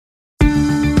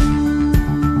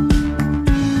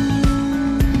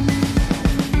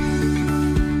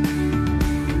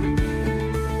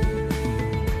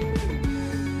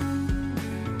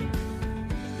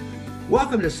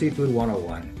Welcome to Seafood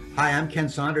 101. Hi, I'm Ken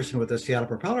Saunderson with the Seattle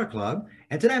Propeller Club,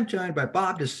 and today I'm joined by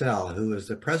Bob Desautel, who is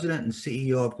the president and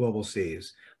CEO of Global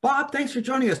Seas. Bob, thanks for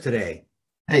joining us today.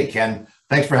 Hey, Ken.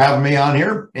 Thanks for having me on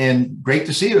here, and great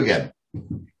to see you again.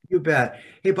 You bet.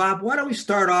 Hey, Bob, why don't we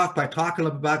start off by talking a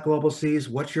little bit about Global Seas,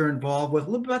 what you're involved with, a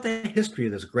little bit about the history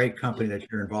of this great company that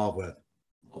you're involved with.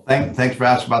 Thanks for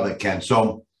asking about that, Ken.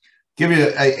 So, give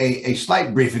you a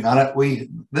slight briefing on it.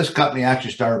 This company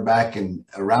actually started back in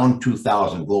around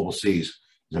 2000. Global Seas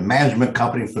is a management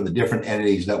company for the different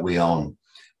entities that we own.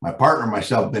 My partner and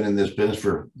myself have been in this business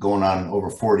for going on over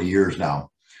 40 years now.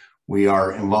 We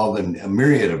are involved in a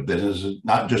myriad of businesses,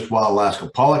 not just wild Alaska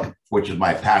pollock, which is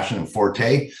my passion and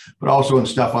forte, but also in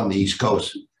stuff on the East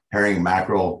Coast, herring,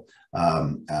 mackerel,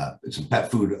 some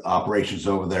pet food operations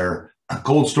over there,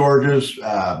 cold storages,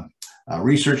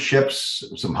 research ships,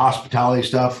 some hospitality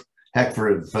stuff. Heck,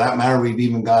 for that matter, we've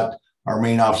even got our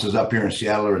main offices up here in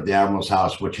Seattle or at the Admiral's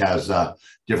House, which has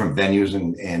different venues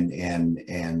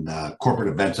and corporate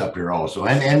events up here also,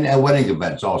 and wedding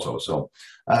events also. So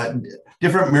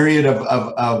different myriad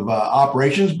of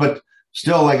operations, but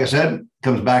still, like I said,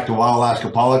 comes back to wild Alaska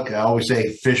pollock. I always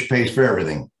say fish pays for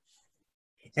everything.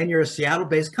 And you're a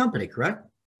Seattle-based company, correct?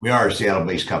 We are a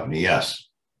Seattle-based company, yes.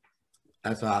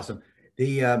 That's awesome.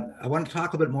 I want to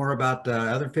talk a bit more about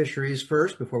other fisheries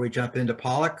first before we jump into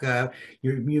pollock.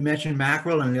 You mentioned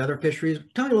mackerel and the other fisheries.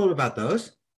 Tell me a little about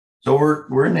those. So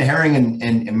we're in the herring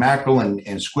and mackerel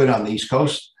and squid on the East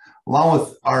Coast. Along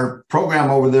with our program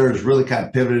over there has really kind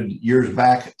of pivoted years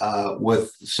back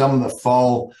with some of the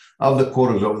fall of the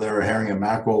quotas over there, herring and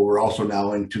mackerel. We're also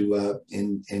now into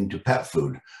pet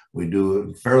food. We do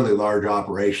a fairly large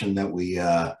operation that we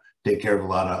take care of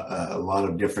a lot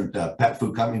of different pet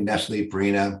food companies, Nestle,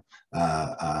 Purina,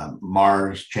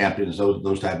 Mars, Champions,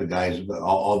 those type of guys,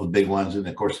 all the big ones, and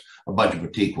of course a bunch of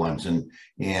boutique ones,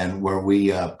 and where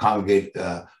we congregate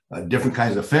different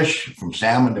kinds of fish, from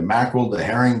salmon to mackerel to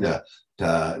herring to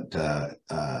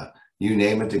you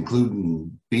name it,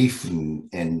 including beef and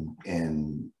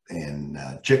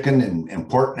chicken and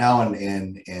pork now,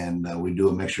 and we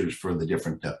do mixtures for the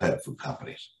different pet food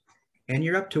companies. And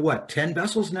you're up to what, 10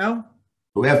 vessels now?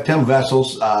 We have 10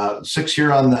 vessels, 6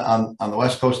 here on the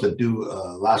West Coast that do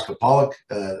Alaska pollock,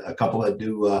 a couple that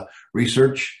do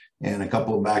research, and a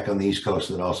couple back on the East Coast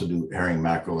that also do herring,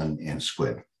 mackerel, and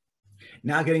squid.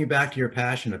 Now getting back to your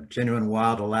passion of genuine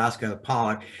wild Alaska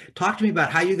pollock, talk to me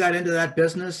about how you got into that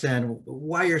business and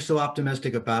why you're so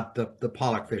optimistic about the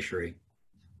pollock fishery.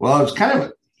 Well, it's kind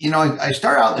of, I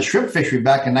started out in the shrimp fishery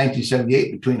back in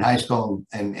 1978 between high school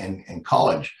and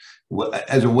college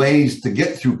as a ways to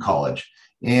get through college.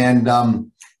 And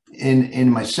in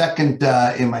my second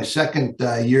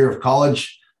year of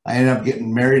college, I ended up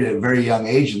getting married at a very young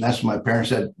age, and that's when my parents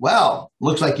said, "Well,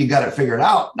 looks like you got it figured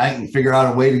out. Now you can figure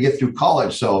out a way to get through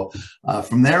college." So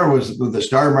from there was the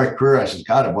start of my career. I said,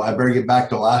 "God, well, I better get back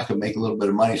to Alaska, make a little bit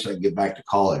of money so I can get back to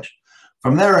college."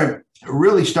 From there, I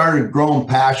really started growing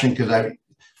passion because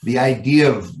the idea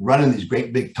of running these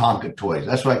great big Tonka toys.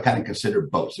 That's what I kind of consider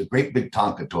boats, the great big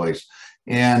Tonka toys.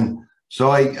 And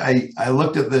so I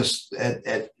looked at this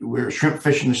we were shrimp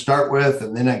fishing to start with,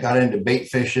 and then I got into bait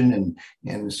fishing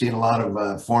and seeing a lot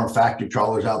of foreign factory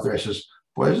trawlers out there. I says,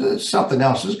 "Boy, this is something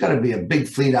else. There's got to be a big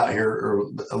fleet out here,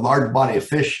 or a large body of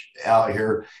fish out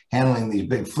here handling these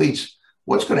big fleets.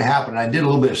 What's going to happen?" And I did a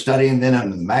little bit of studying then on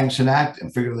the Magnuson Act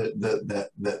and figured that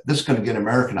this is going to get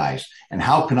Americanized. And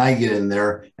how can I get in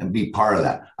there and be part of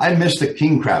that? I missed the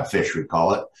king crab fish, we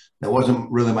call it. That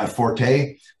wasn't really my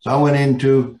forte. So I went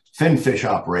into fin fish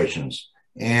operations,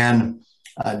 and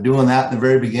doing that in the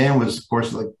very beginning was, of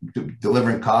course, like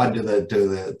delivering cod to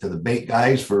the bait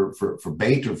guys for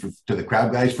bait, or to the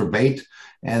crab guys for bait,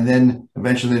 and then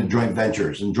eventually the joint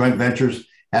ventures. And joint ventures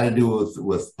had to do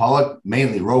with pollock,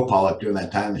 mainly roe pollock during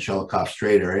that time, the Shelikof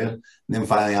Strait area, and then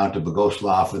finally out to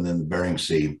Bogoslof and then the Bering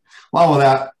Sea. Along with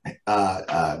that,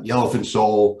 yellowfin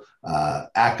sole,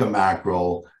 Aka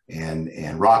mackerel,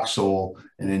 and rock sole,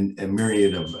 and then a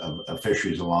myriad of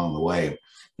fisheries along the way.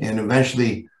 And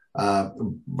eventually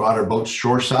brought our boats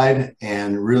shoreside,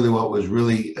 and really what was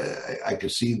really, I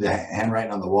could see the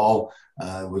handwriting on the wall,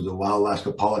 was the wild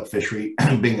Alaska pollock fishery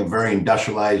being a very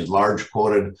industrialized, large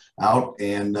quoted out,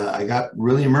 and I got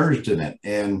really immersed in it,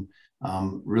 and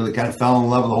really kind of fell in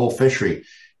love with the whole fishery.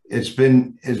 It's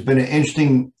been an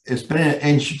interesting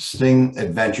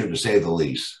adventure, to say the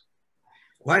least.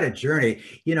 Quite a journey,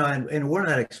 and one of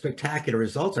the spectacular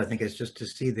results, I think, is just to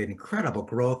see the incredible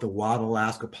growth of wild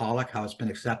Alaska pollock, how it's been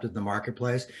accepted in the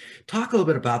marketplace. Talk a little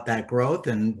bit about that growth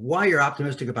and why you're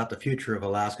optimistic about the future of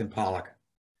Alaskan pollock.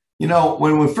 You know,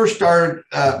 when we first started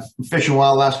fishing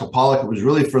wild Alaska pollock, it was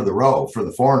really for the roe, for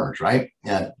the foreigners, right?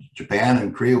 Yeah, Japan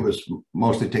and Korea was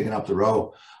mostly taking up the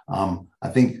roe. I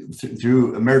think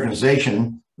through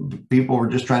Americanization, people were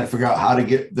just trying to figure out how to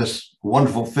get this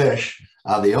wonderful fish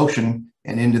out of the ocean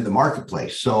and into the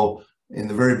marketplace. So in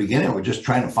the very beginning, we're just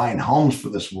trying to find homes for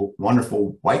this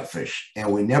wonderful whitefish.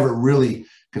 And we never really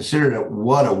considered it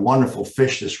what a wonderful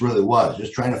fish this really was,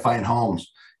 just trying to find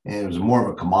homes. And it was more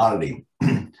of a commodity.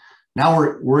 Now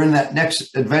we're in that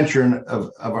next adventure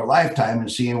of our lifetime and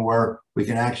seeing where we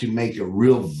can actually make a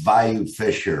real value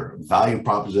fish here, value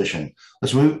proposition.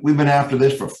 Listen, we've been after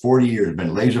this for 40 years,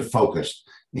 been laser focused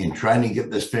in trying to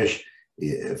get this fish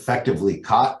effectively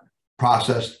caught,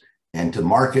 processed, and to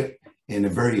market in a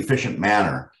very efficient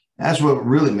manner. That's what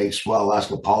really makes wild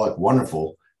Alaska pollock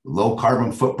wonderful. Low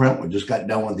carbon footprint. We just got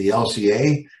done with the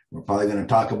LCA. We're probably going to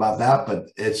talk about that,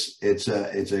 but it's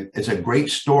a great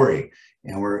story.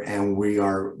 And we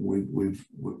are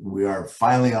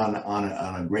finally on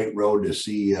a great road to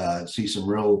see some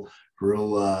real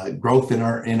growth in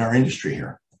our industry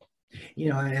here. You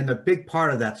know, and a big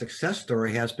part of that success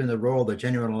story has been the role of the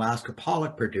genuine Alaska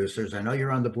pollock producers. I know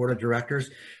you're on the board of directors.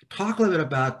 Talk a little bit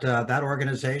about that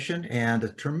organization and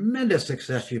the tremendous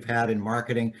success you've had in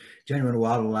marketing genuine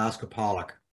wild Alaska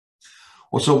pollock.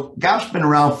 Well, so GAP's been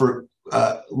around for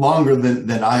longer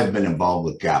than I've been involved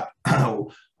with GAP.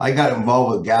 I got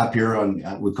involved with GAP here on,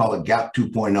 we call it GAP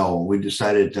 2.0. And we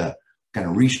decided to kind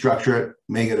of restructure it,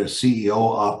 make it a CEO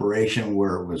operation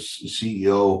where it was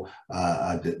CEO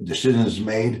decisions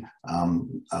made.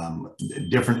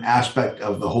 Different aspect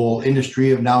of the whole industry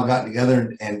have now gotten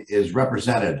together and is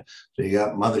represented. So you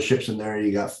got motherships in there,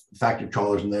 you got factory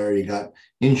trawlers in there, you got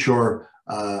inshore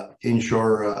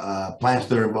plants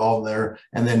that are involved there.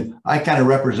 And then I kind of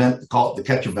represent, call it the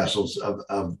catcher vessels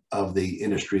of the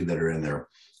industry that are in there.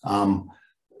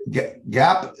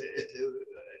 GAP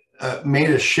made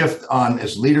a shift on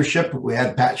its leadership. We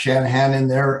had Pat Shanahan in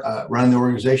there running the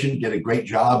organization, did a great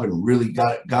job and really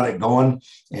got it going.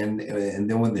 And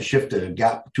then when the shift to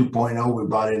GAP 2.0, we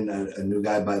brought in a new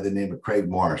guy by the name of Craig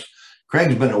Morris.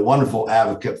 Craig's been a wonderful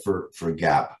advocate for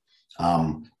GAP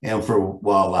and for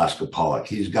wild Alaska pollock.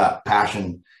 He's got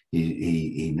passion.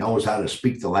 He knows how to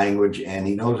speak the language and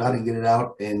he knows how to get it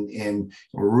out, and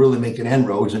we're really making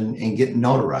inroads and getting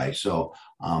notarized. So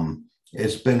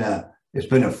it's been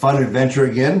a fun adventure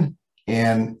again,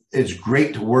 and it's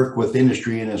great to work with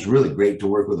industry, and it's really great to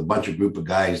work with a bunch of group of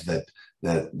guys that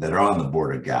are on the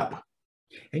board of GAP.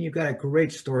 And you've got a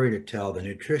great story to tell, the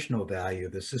nutritional value,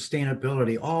 the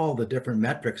sustainability, all the different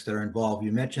metrics that are involved.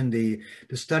 You mentioned the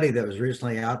study that was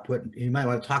recently output. You might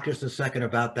want to talk just a second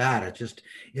about that.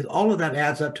 All of that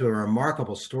adds up to a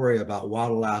remarkable story about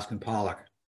wild Alaskan pollock.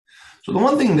 So the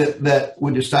one thing that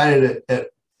we decided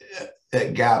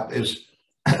at GAP is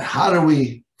how do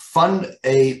we fund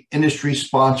a industry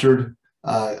sponsored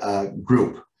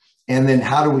group? And then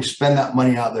how do we spend that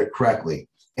money out there correctly?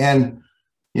 And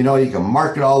you know, you can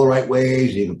market all the right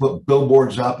ways, you can put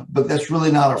billboards up, but that's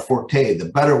really not our forte.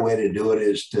 The better way to do it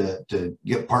is to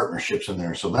get partnerships in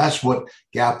there. So that's what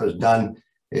GAP has done.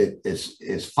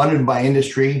 It's funded by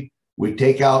industry. We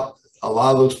take out a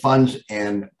lot of those funds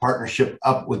and partnership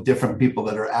up with different people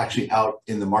that are actually out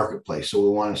in the marketplace. So we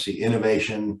want to see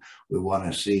innovation. We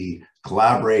want to see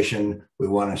collaboration. We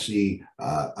want to see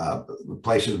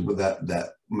places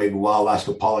that maybe wild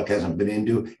Alaska pollock hasn't been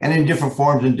into, and in different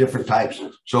forms and different types.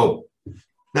 So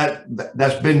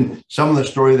that's been some of the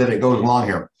story that it goes along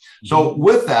here. So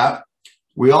with that,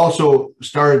 we also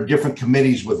started different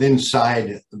committees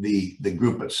inside the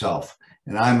group itself.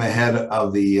 And I'm the head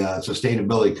of the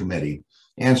sustainability committee.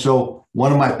 And so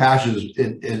one of my passions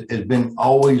has been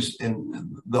always,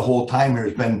 in the whole time here,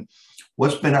 has been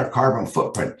what's been our carbon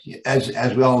footprint.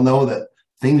 As we all know that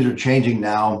things are changing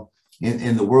now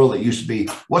in the world. It used to be,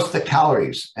 what's the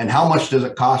calories and how much does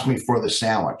it cost me for the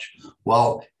sandwich?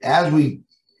 Well, as we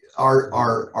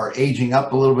are aging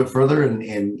up a little bit further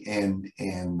and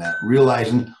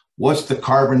realizing what's the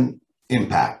carbon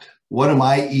impact. What am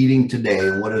I eating today,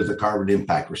 and what is the carbon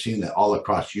impact? We're seeing that all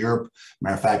across Europe.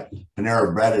 Matter of fact,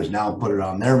 Panera Bread has now put it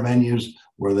on their menus,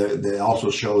 where they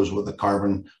also shows what the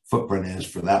carbon footprint is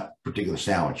for that particular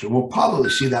sandwich. And we'll probably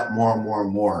see that more and more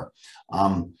and more.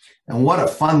 And what a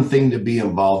fun thing to be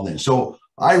involved in. So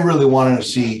I really wanted to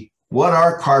see what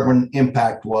our carbon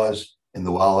impact was in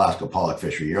the wild Alaska pollock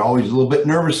fishery. You're always a little bit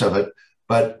nervous of it,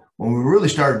 but when we really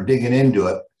started digging into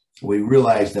it, we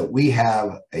realized that we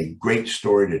have a great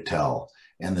story to tell.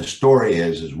 And the story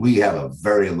is we have a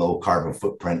very low carbon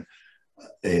footprint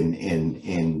in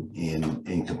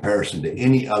comparison to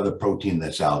any other protein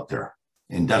that's out there.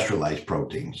 industrialized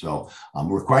protein. So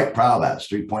we're quite proud of that. It's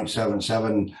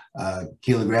 3.77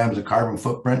 kilograms of carbon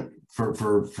footprint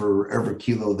for every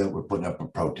kilo that we're putting up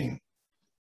of protein.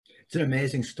 It's an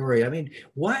amazing story. I mean,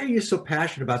 why are you so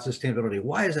passionate about sustainability?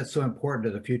 Why is that so important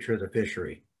to the future of the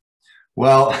fishery?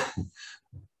 Well,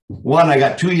 one, I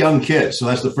got two young kids, so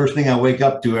that's the first thing I wake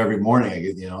up to every morning. I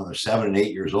get, they're 7 and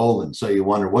 8 years old, and so you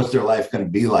wonder what's their life going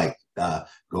to be like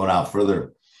going out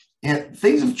further. And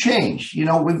things have changed.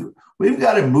 We've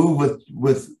got to move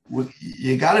with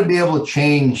you got to be able to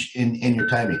change in your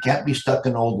time. You can't be stuck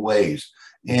in old ways.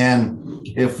 And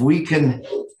if we can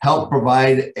help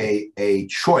provide a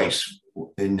choice,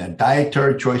 in a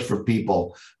dietary choice for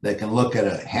people that can look at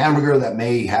a hamburger that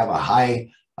may have a high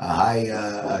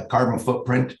carbon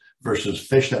footprint versus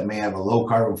fish that may have a low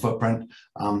carbon footprint,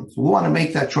 we want to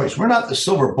make that choice. We're not the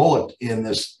silver bullet in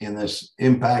this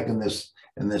impact, in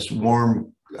this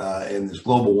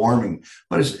global warming,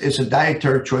 but it's a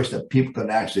dietary choice that people can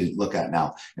actually look at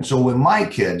now. And so when my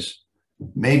kids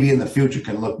maybe in the future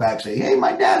can look back and say, hey,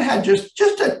 my dad had just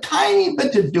a tiny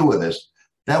bit to do with this,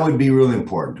 that would be really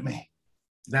important to me.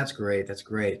 That's great. That's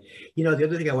great. The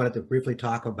other thing I wanted to briefly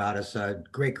talk about is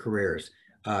great careers.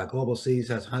 Global Seas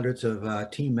has hundreds of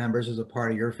team members as a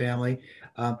part of your family.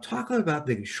 Talk about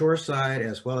the shoreside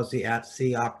as well as the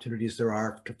at-sea opportunities there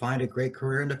are to find a great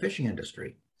career in the fishing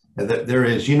industry. There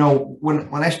is. When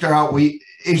I start out, it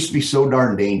used to be so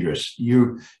darn dangerous.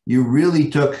 You really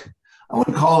took, I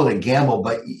wouldn't call it a gamble,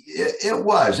 but it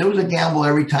was a gamble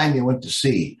every time you went to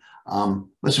sea.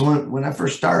 Listen, when I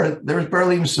first started, there was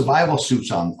barely even survival suits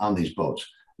on these boats.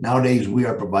 Nowadays, we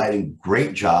are providing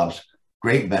great jobs,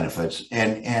 great benefits,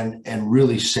 and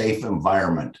really safe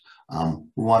environment.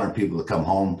 We want our people to come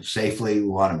home safely. We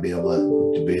want to be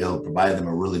able to provide them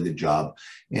a really good job.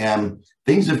 And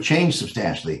things have changed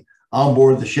substantially. On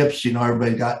board the ships,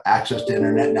 everybody got access to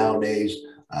internet nowadays,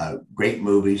 great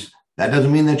movies. That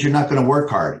doesn't mean that you're not going to work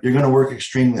hard. You're going to work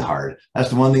extremely hard. That's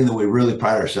the one thing that we really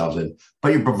pride ourselves in.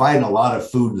 But you're providing a lot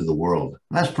of food to the world.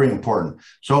 And that's pretty important.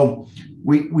 So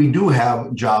we do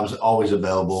have jobs always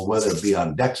available, whether it be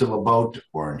on decks of a boat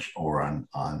or on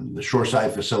the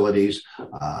shoreside facilities.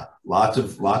 Lots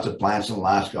of plants in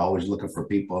Alaska always looking for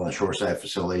people on the shoreside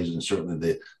facilities, and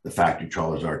certainly the factory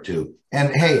trawlers are too.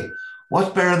 And hey, what's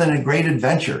better than a great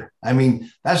adventure? I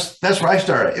mean, that's where I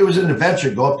started. It was an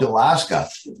adventure, go up to Alaska,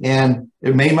 and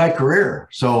it made my career.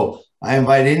 So I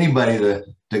invite anybody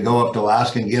to go up to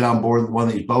Alaska and get on board one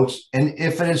of these boats. And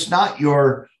if it's not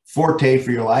your forte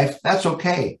for your life, that's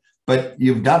okay. But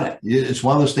you've done it. It's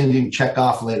one of those things you can check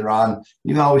off later on.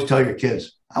 You can always tell your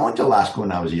kids, I went to Alaska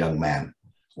when I was a young man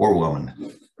or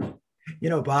woman.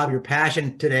 Bob, your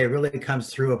passion today really comes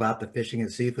through about the fishing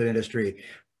and seafood industry.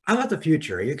 How about the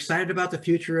future? Are you excited about the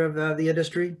future of the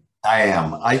industry? I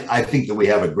am. I think that we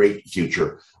have a great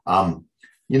future. I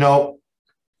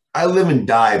live and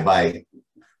die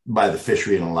by the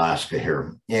fishery in Alaska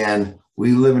here, and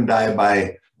we live and die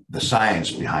by the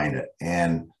science behind it.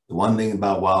 And the one thing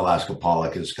about Wild Alaska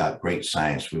pollock is it's got great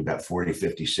science. We've got 40,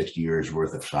 50, 60 years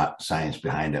worth of science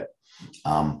behind it.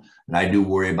 And I do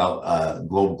worry about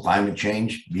global climate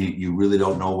change. You really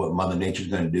don't know what Mother Nature is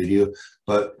going to do to you,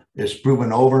 but it's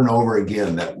proven over and over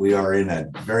again that we are in a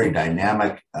very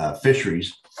dynamic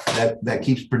fisheries that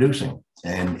keeps producing.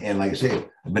 And like I say,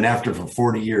 I've been after it for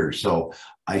 40 years. So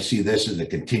I see this as a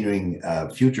continuing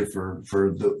future for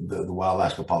the Wild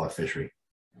Alaska pollock fishery.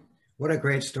 What a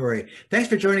great story. Thanks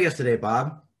for joining us today,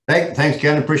 Bob. Thanks,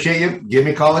 Ken. Appreciate you. Give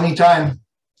me a call anytime.